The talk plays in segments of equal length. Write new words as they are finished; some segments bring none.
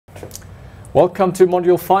Welcome to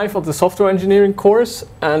Module 5 of the Software Engineering course,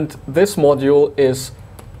 and this module is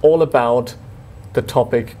all about the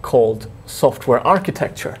topic called software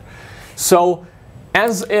architecture. So,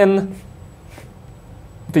 as in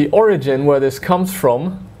the origin where this comes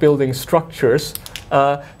from, building structures,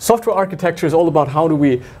 software architecture is all about how do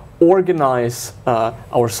we organize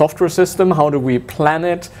our software system, how do we plan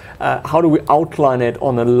it, how do we outline it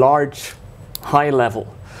on a large, high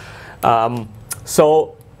level.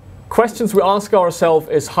 So questions we ask ourselves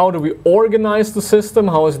is, how do we organize the system?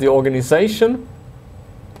 How is the organization?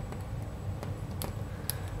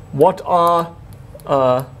 What are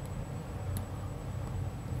the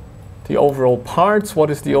overall parts? What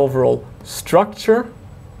is the overall structure?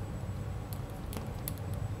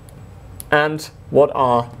 And what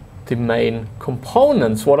are the main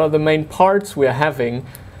components? What are the main parts we are having?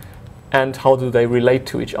 And how do they relate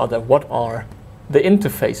to each other? What are the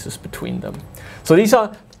interfaces between them? So these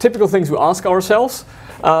are typical things we ask ourselves,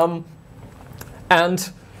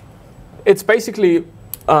 and it's basically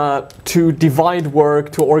to divide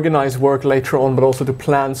work, to organize work later on, but also to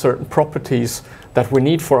plan certain properties that we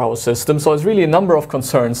need for our system. So it's really a number of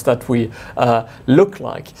concerns that we look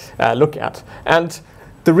at. And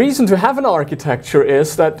the reason to have an architecture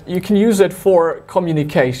is that you can use it for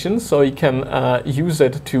communication, so you can use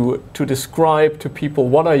it to describe to people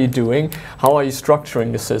what are you doing, how are you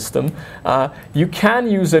structuring the system. You can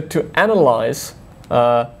use it to analyze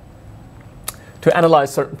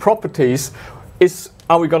certain properties.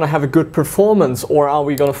 Are we going to have a good performance, or are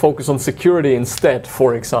we going to focus on security instead,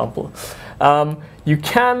 for example? You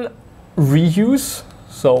can reuse,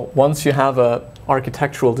 so once you have a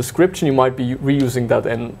architectural description, you might be reusing that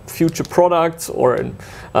in future products or in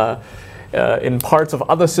parts of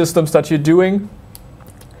other systems that you're doing.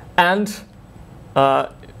 And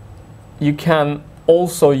you can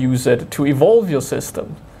also use it to evolve your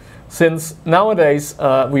system. Since nowadays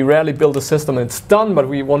we rarely build a system and it's done, but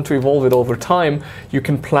we want to evolve it over time, you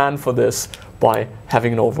can plan for this by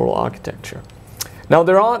having an overall architecture. Now,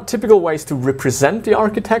 there are typical ways to represent the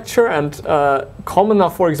architecture, and common are,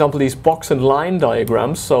 for example, these box and line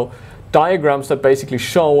diagrams. So diagrams that basically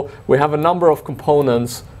show we have a number of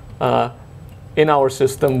components in our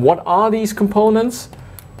system. What are these components?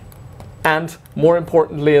 And more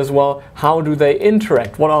importantly as well, how do they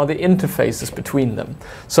interact? What are the interfaces between them?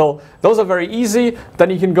 So those are very easy.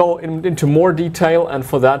 Then you can go into more detail, and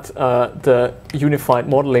for that the Unified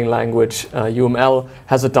Modeling Language, UML,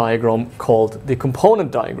 has a diagram called the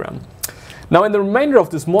component diagram. Now, in the remainder of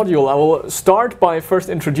this module, I will start by first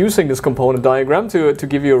introducing this component diagram to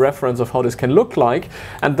give you a reference of how this can look like.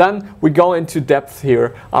 And then we go into depth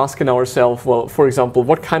here, asking ourselves, well, for example,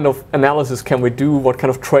 what kind of analysis can we do? What kind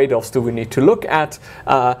of trade-offs do we need to look at?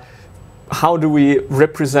 How do we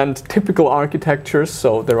represent typical architectures?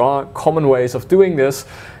 So there are common ways of doing this,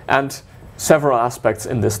 and several aspects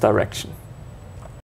in this direction.